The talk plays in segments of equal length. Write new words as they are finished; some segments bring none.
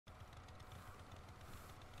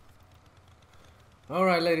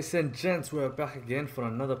Alright, ladies and gents, we're back again for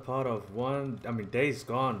another part of Days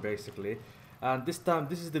Gone, basically. And this time,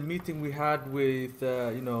 this is the meeting we had with,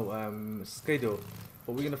 SKIZZO.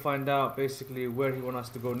 But we're gonna find out, basically, where he wants us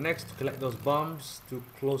to go next to collect those bombs, to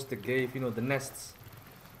close the gate, the nests.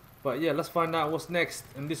 But yeah, let's find out what's next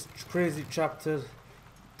in this crazy chapter,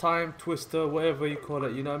 time twister, whatever you call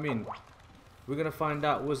it, you know what I mean? We're gonna find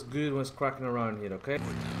out what's good, what's cracking around here, okay?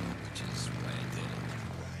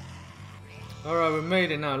 Alright, we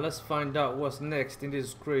made it now. Let's find out what's next in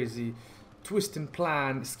this crazy twisting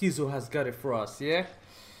plan SKIZZO has got it for us, yeah?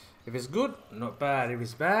 If it's good, not bad. If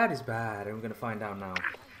it's bad, it's bad. And we're gonna find out now. Dig,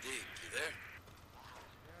 you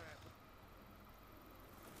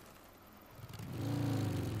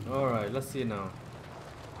there? Alright, let's see now.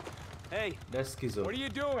 Hey, That's SKIZZO. What are you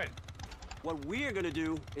doing? what we're gonna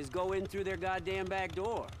do is go in through their goddamn back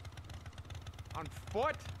door. On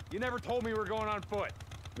foot? You never told me we were going on foot.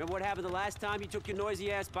 Remember what happened the last time you took your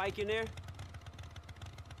noisy-ass bike in there?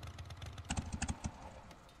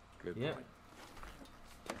 Good Yeah. point.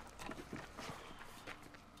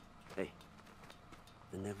 Hey,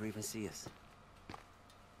 they'll never even see us.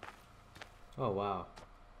 Oh wow.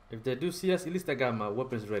 If they do see us, at least I got my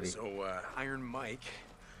weapons ready. So, Iron Mike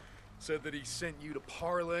said that he sent you to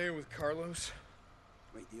parlay with Carlos?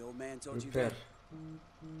 Wait, the old man told you Repair. that?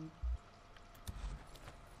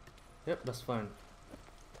 Yep, that's fine.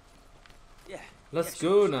 Yeah. Let's yeah,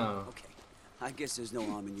 go sure. now. Okay. I guess there's no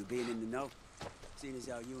harm in you being in the know. Seeing as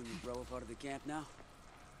how you and your bro are part of the camp now.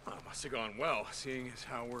 Oh, must have gone well, seeing as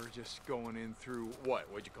how we're just going in through,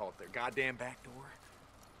 what'd you call it, their goddamn back door?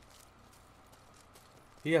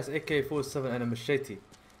 He has AK-47 and a machete.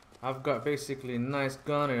 I've got basically a nice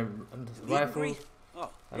gun and a Meet and rifle greet? Oh,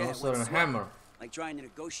 and yeah, also went a swell. hammer. Like trying to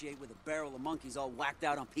negotiate with a barrel of monkeys all whacked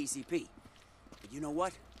out on PCP. But you know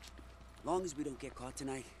what? As long as we don't get caught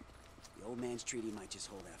tonight, the old man's treaty might just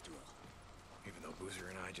hold after all. Even though Boozer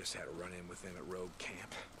and I just had a run-in with them at Rogue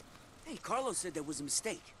Camp. Hey, Carlos said there was a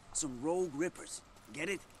mistake. Some rogue rippers. Get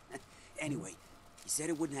it? Anyway, he said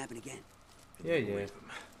it wouldn't happen again. Yeah, yeah. Believe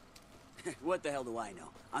him. What the hell do I know?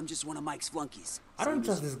 I'm just one of Mike's flunkies. I don't Same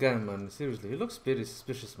trust as this guy, man. Seriously, he looks pretty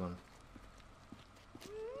suspicious, man.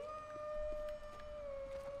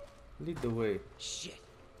 Lead the way. Shit.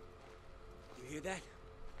 You hear that?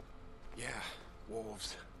 Yeah,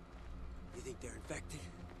 wolves. You think they're infected?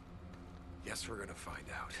 Guess we're gonna find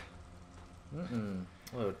out.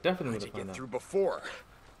 Oh, definitely How'd gonna you find get out. through before?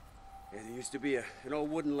 Yeah, there used to be an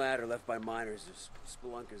old wooden ladder left by miners or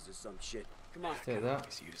spelunkers or some shit. Come on, Say that.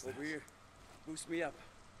 Let's use over this. here. Boost me up.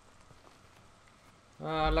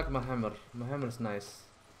 I like my hammer. My hammer is nice.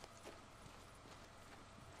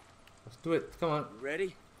 Let's do it. Come on. You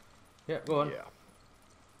ready? Yeah, go on. Yeah.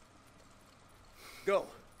 Go.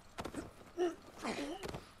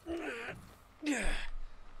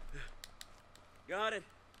 Got it.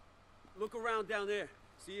 Look around down there.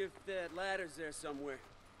 See if that ladder's there somewhere.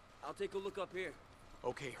 I'll take a look up here.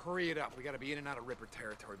 Okay, hurry it up. We gotta be in and out of Ripper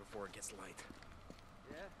territory before it gets light.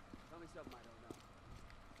 Yeah? Tell me something I don't know.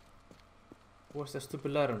 What's that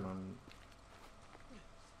stupid ladder, man?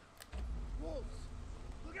 Wolves!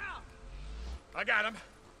 Look out! I got him.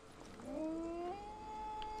 Oh,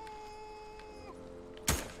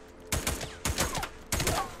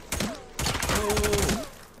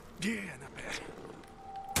 Yeah, not bad.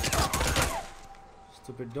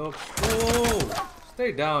 stupid dog. Oh,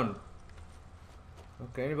 stay down.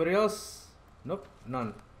 Okay, anybody else? Nope,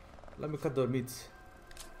 none. Let me cut the meat.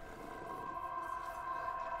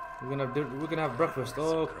 We're gonna have breakfast.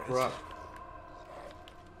 Oh crap.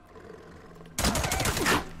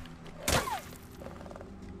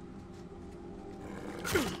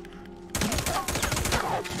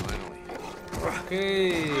 Finally.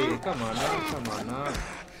 Okay, come on now, come on now.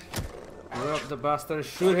 You're up the bastard,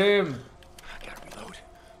 shoot him! I gotta reload.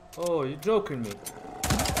 Oh, you're joking me.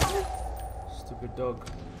 Stupid dog.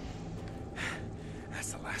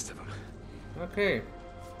 That's the last of them. Okay.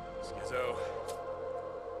 SKIZZO.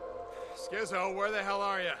 SKIZZO, where the hell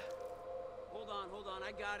are you? Hold on,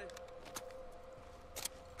 I got it.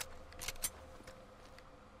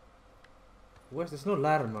 There's no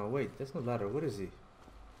ladder, man. Wait, there's no ladder. What is he?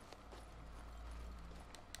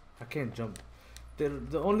 I can't jump.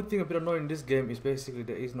 The only thing a bit annoying in this game is basically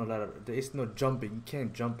there is no ladder. There is no jumping. You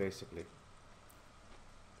can't jump basically.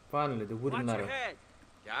 Finally, the wooden Watch ladder. your head.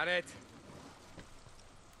 Got it.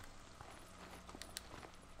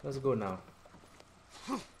 Let's go now.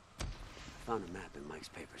 Found a map in Mike's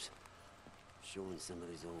papers. Showing some of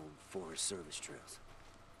these old Forest Service trails.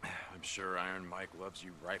 I'm sure Iron Mike loves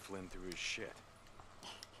you rifling through his shit.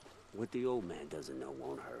 What the old man doesn't know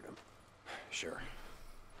won't hurt him. Sure.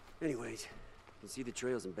 Anyways, can see the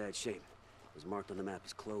trail's in bad shape. It was marked on the map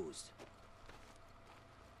as closed.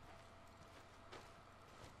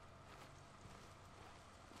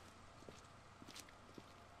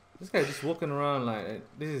 This guy just walking around like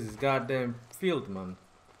this is his goddamn field, man.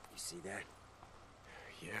 You see that?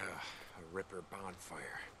 Yeah, a Ripper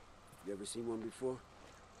bonfire. You ever seen one before?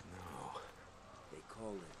 No. They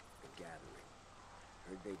call it a gathering.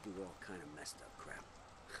 Heard they do all kind of messed up crap.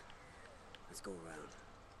 Let's go around.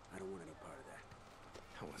 I don't want any part of that.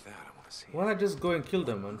 Hell with that, I want to see Why not just go and kill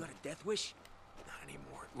them, You man? got a death wish? Not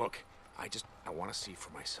anymore. Look, I want to see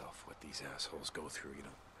for myself what these assholes go through, you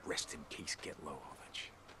know. Rest in peace, get low, all that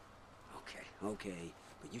shit. Okay.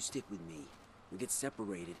 But you stick with me. We get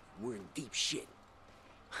separated, we're in deep shit.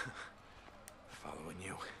 Following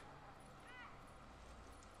you.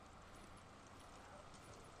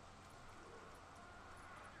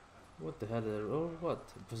 What the hell? They're all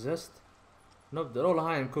what? Possessed? No, they're all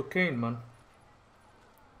high on cocaine, man.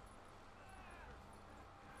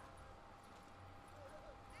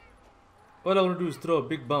 All I want to do is throw a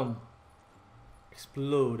big bomb,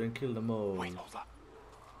 explode, and kill them all. Wait, hold up.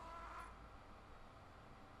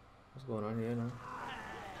 What's going on here now?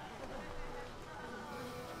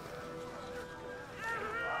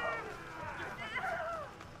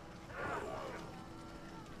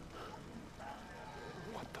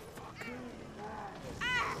 What the fuck?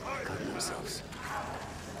 Cutting themselves.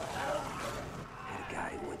 Had a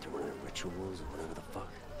guy who went to one of the rituals or whatever the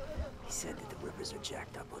fuck. He said that the Rippers are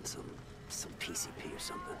jacked up on some PCP or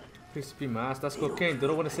something. PCP, man, that's cocaine. They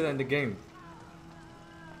don't want to say that in the game.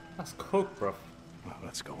 That's coke, bro. Well,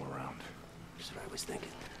 let's go around. That's what I was thinking.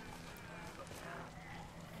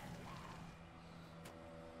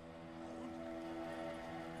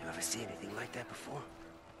 You ever see anything like that before?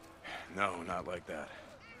 No, not like that.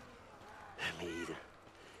 Me either.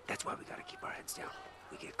 That's why we gotta keep our heads down.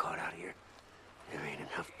 We get caught out here, there ain't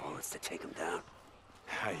enough bullets to take them down.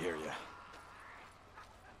 I hear ya.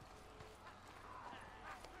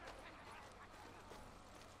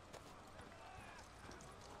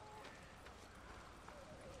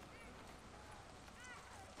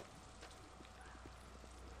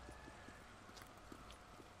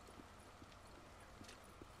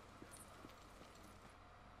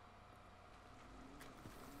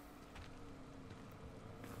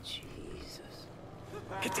 Jesus.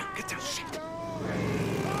 Get down, shit!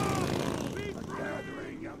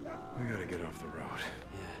 We gotta get off the road.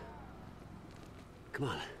 Yeah. Come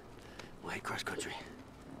on. We'll head cross country.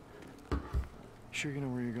 Sure you know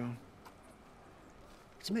where you're going?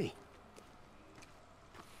 It's me.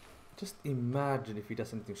 Just imagine if he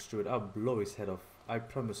does anything stupid. I'll blow his head off. I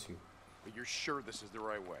promise you. But you're sure this is the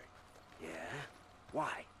right way? Yeah?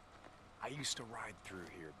 Why? I used to ride through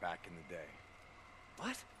here back in the day.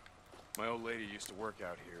 What? My old lady used to work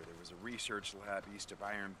out here. There was a research lab east of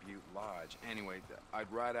Iron Butte Lodge. Anyway,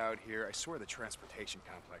 I'd ride out here. I swear the transportation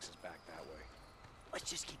complex is back that way. Let's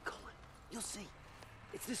just keep going. You'll see.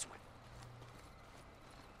 It's this way.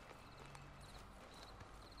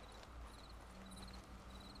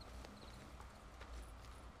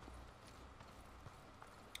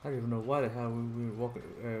 I don't even know why the hell we walking,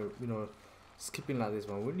 you know, skipping like this,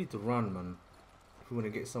 man. We need to run, man, if we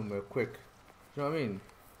want to get somewhere quick. You know what I mean?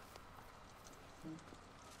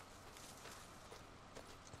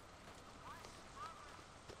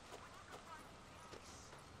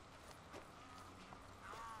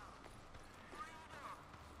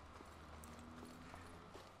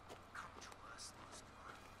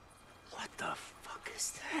 What the fuck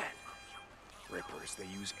is that? Rippers, they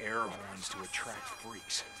use air horns to attract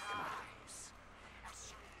freaks. Come on.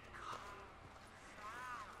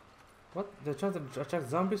 What? They're trying to attract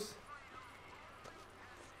zombies?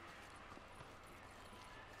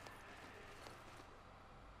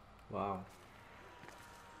 Wow.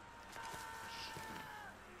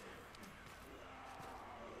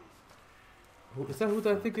 Is that who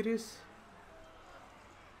I think it is?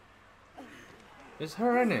 It's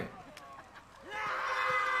her, isn't it?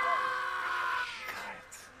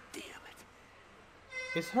 Damn it.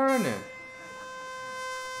 It's her, isn't it?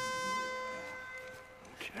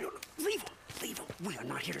 Okay. No, leave him. Leave him. We are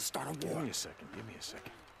not here to start a war. Give me a second. Give me a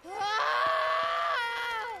second.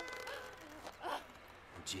 Oh,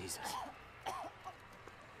 Jesus.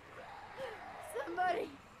 Somebody!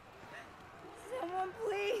 Someone,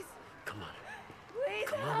 please! Come on. Please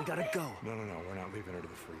Come on, we help gotta me. go. No, we're not leaving her to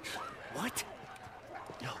the freaks. What?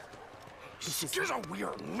 No. This is... SKIZZO, we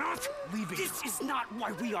are not leaving. This is not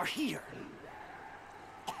why we are here.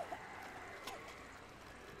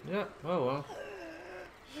 Yeah, oh well.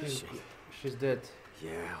 She's dead.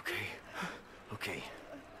 Yeah, okay. Okay.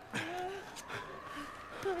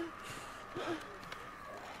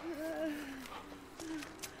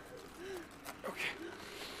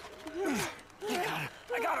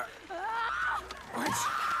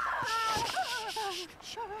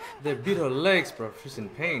 They beat her legs, bro. She's in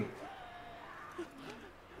pain.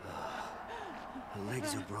 Her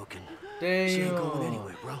legs are broken. Damn. She ain't going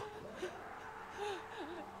anywhere, bro.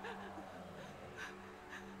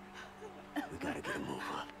 We gotta get a move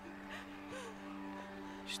on.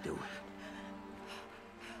 Just do it.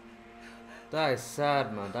 That is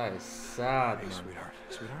sad, man. That is sad, Hey, man. sweetheart.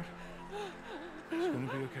 Sweetheart. It's gonna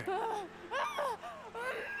be okay.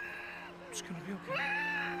 It's gonna be okay.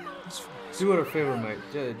 It's fine. Do her a favor, mate.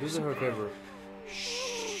 Yeah, do her a favor.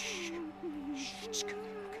 Shh. It's gonna be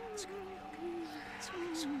okay. It's gonna be okay. It's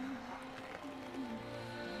okay, sweetheart.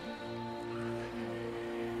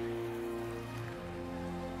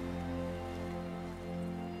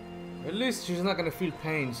 At least she's not gonna feel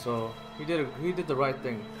pain, so he did the right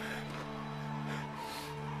thing.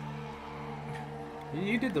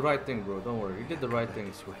 He did the right thing, bro. Don't worry. He did the right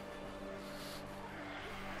thing. Sweet.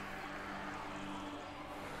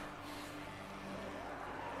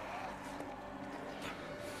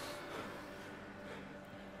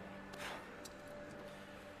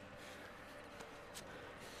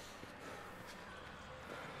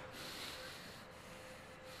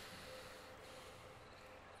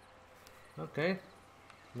 Okay,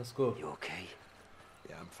 let's go. You okay?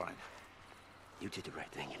 Yeah, I'm fine. You did the right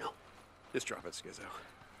thing, you know. Just drop it, Skizzo.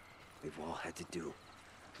 We've all had to do.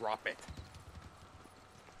 Drop it.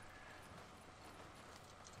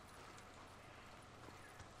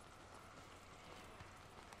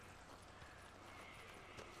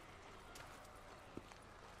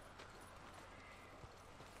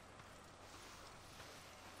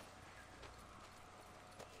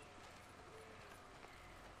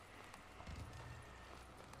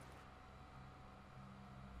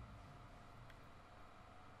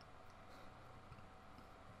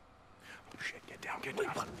 Oh shit, get down, get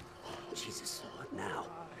down. Jesus, what now?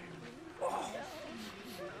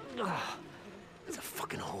 It's a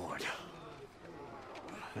fucking horde.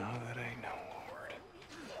 No, that ain't no word.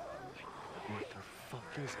 What the fuck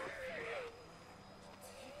is it?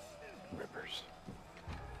 Rippers.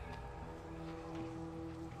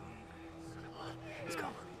 Come on, let's go.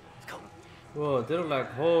 Let's go. Whoa, they look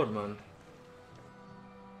like horde, man.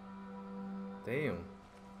 Damn.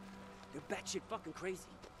 They're batshit fucking crazy.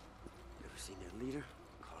 Ever seen their leader,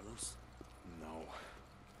 Carlos? No.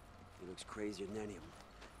 He looks crazier than any of them.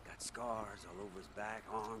 Got scars all over his back,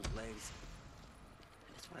 arms, legs.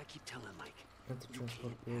 And that's what I keep telling Mike. That's a You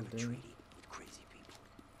transport can't have a building. treaty with crazy people.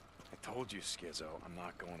 I told you, Skizzo, I'm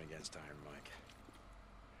not going against Iron Mike.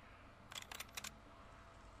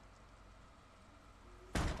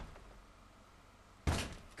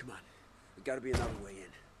 Come on. There's gotta be another way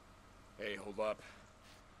in. Hey, hold up.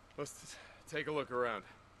 Let's take a look around.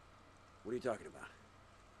 What are you talking about?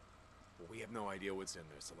 Well, we have no idea what's in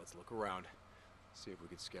there, so let's look around. See if we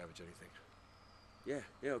can scavenge anything. Yeah,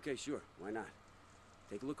 okay, sure. Why not?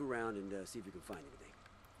 Take a look around and see if you can find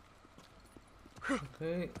anything.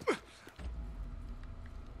 Okay.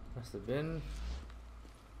 That's the bin.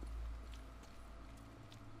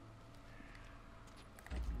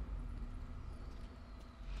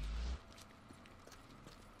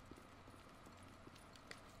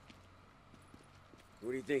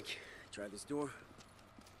 What do you think? Try this door?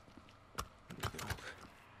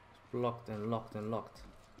 Locked and locked and locked.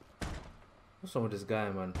 What's wrong with this guy,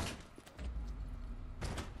 man?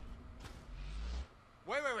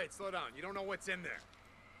 Wait, slow down. You don't know what's in there.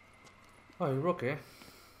 Oh, you're okay.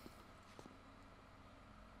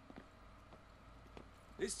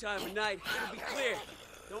 This time of night, it'll be clear.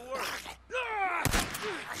 Don't worry.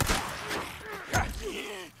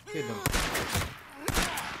 Get him.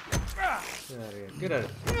 Get out of here. Get out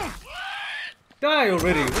of here. Die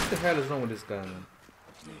already! What the hell is wrong with this guy, man?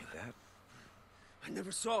 Need that? I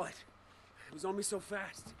never saw it. It was on me so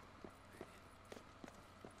fast.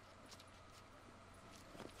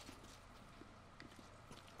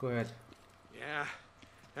 Go ahead. Yeah,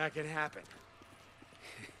 that can happen.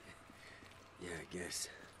 Yeah, I guess.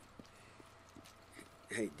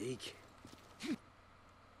 Hey, Deke.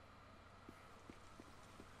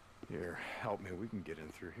 Here, help me. We can get in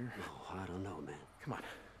through here. Oh, I don't know, man. Come on.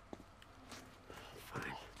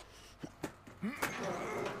 Fine.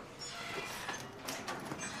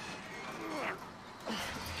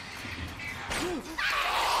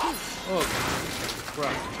 Oh,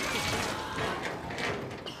 crap.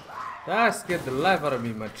 That scared the life out of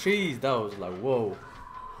me, man. Jeez, that was like, whoa.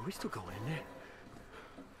 Are we still going in there?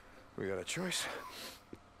 We got a choice.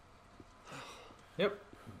 Yep.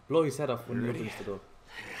 Blow his head off when You he ready? opens the door.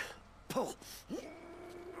 Pull.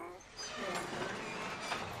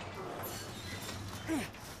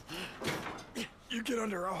 You get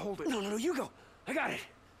under, I'll hold it. No, you go. I got it.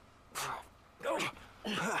 Go.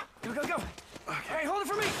 Go, go, go! Okay. Hey, hold it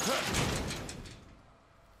for me!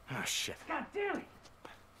 Oh, shit. God damn it!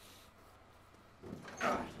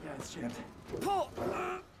 Yeah, it's jammed. Pull!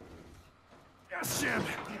 Yeah, it's jammed.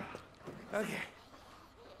 Okay.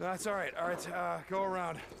 No, that's all right. All right, go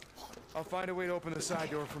around. I'll find a way to open the side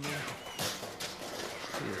door from here.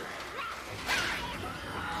 Here.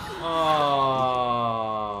 Oh.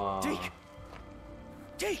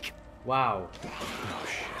 Deke! Wow. Oh,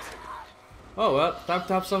 shit. Oh well, time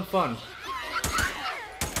to have some fun.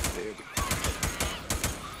 There we go.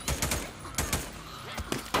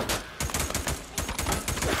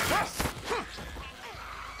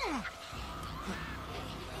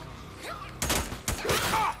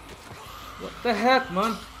 What the heck,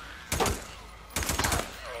 man?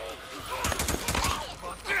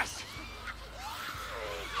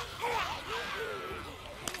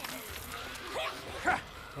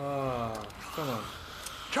 Oh, come on.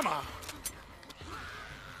 Come on.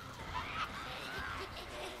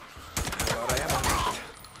 Thought I am on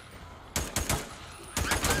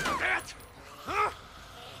that. Huh?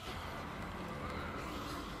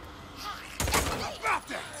 About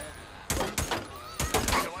that.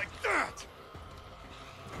 You like that?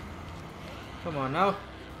 Come on now.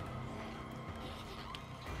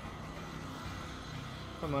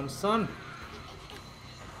 Come on, son.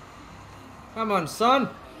 Come on, son.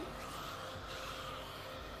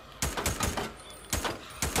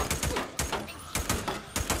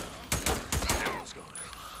 Nero's gone.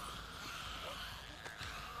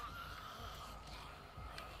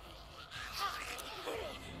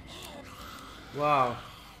 Wow.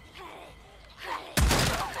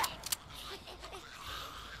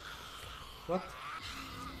 What?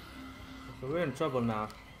 Okay, we're in trouble now.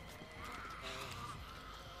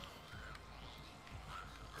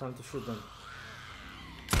 Time to shoot them.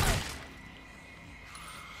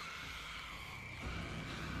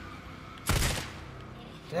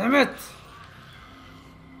 Damn it!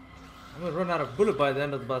 I'm gonna run out of bullet by the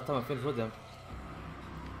time I finish with them.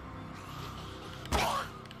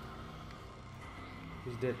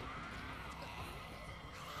 He's dead.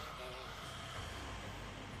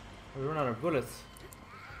 I run out of bullets.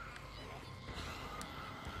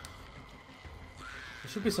 There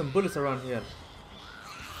should be some bullets around here.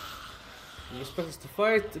 You expect us to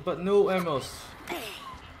fight, but no ammos.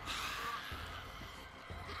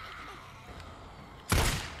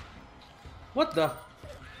 What the?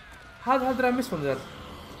 How did I miss from there?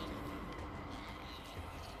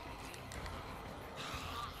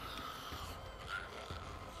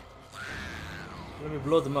 Let me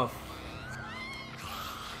blow them off.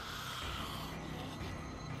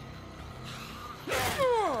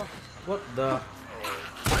 What the?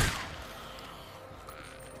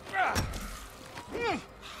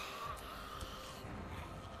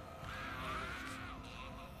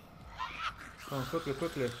 Come on, quickly,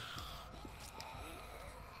 quickly.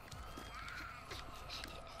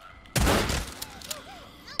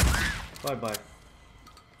 Bye bye.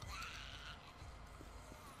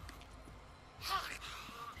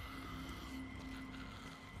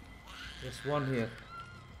 There's one here.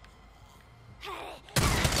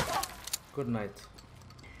 Good night.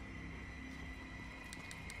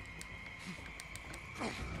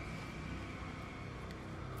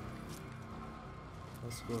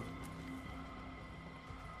 Let's go.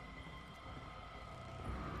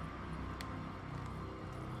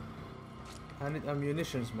 I need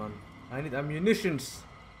ammunitions, man. I need ammunitions.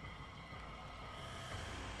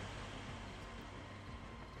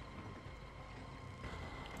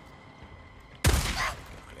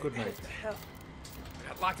 Good night. I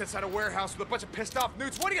got locked inside a warehouse with a bunch of pissed off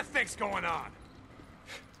newts. What do you think's going on?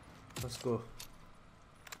 Let's go.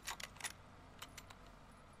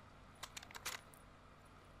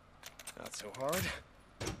 Not so hard.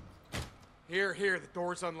 Here, the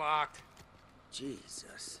door's unlocked.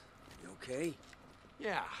 Jesus. You okay?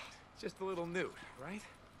 Yeah, just a little newt, right?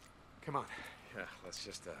 Come on. Yeah, let's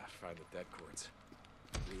just find the dead cords.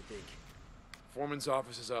 What do you think? Foreman's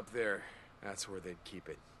office is up there. That's where they'd keep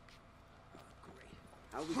it. Oh, great.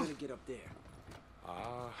 How are we gonna get up there?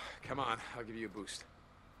 Come on. I'll give you a boost.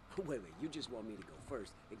 Wait, you just want me to go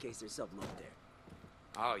first, in case there's something up there.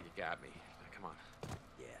 Oh, you got me. Now, come on.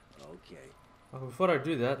 Yeah, okay. Before I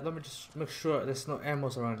do that, let me just make sure there's no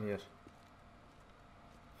ammos around here.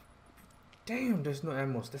 Damn, there's no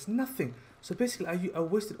ammos. There's nothing. So basically, I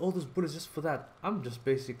wasted all those bullets just for that. I'm just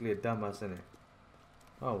basically a dumbass, innit?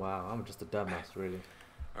 Oh wow, I'm just a dumbass, really.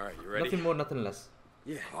 All right, you ready? Nothing more, nothing less.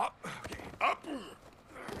 Yeah. Up. Okay, up.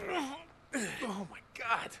 Oh my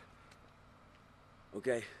God.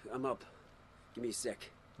 Okay, I'm up. Give me a sec.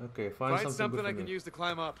 Okay, find something good I for can me. use to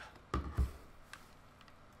climb up.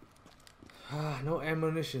 Ah, no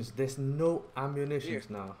ammunitions. There's no ammunitions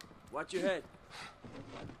now. Watch your head.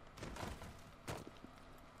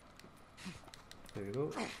 There you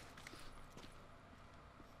go.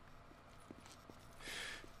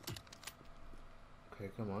 Okay,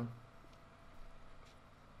 come on.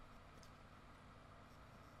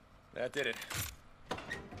 That did it.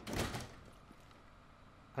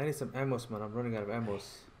 I need some ammos, man. I'm running out of ammos.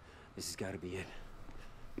 This has got to be it.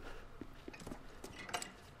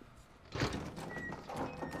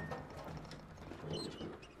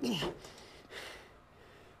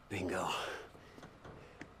 Bingo.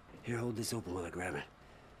 Here, hold this open while I grab it.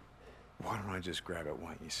 Why don't I just grab it?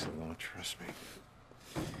 Why you still don't trust me?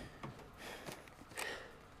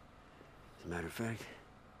 As a matter of fact,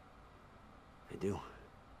 I do.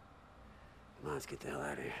 Come on, let's get the hell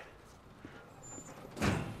out of here.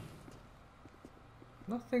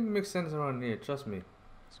 Nothing makes sense around here, trust me.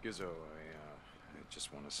 SKIZZO, I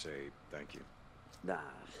just want to say thank you Nah,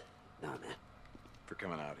 man. for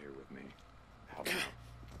coming out here with me. Helping out.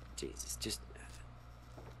 Jesus, just...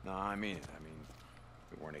 No, I mean it. I mean,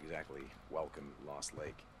 we weren't exactly welcome at Lost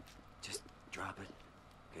Lake. just drop it,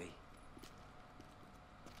 okay?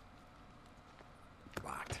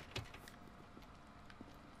 Locked.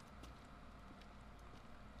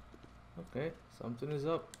 Okay, something is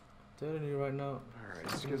up. I'm telling you right now. Alright,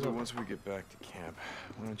 something's SKIZZO, up. once we get back to camp,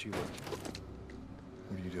 why don't you look?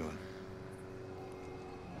 What are you doing?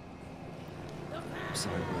 I'm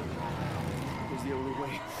sorry, brother. It was the only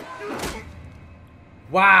way.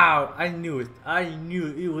 Wow, I knew it. I knew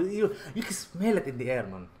it. You can smell it in the air,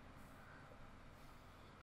 man.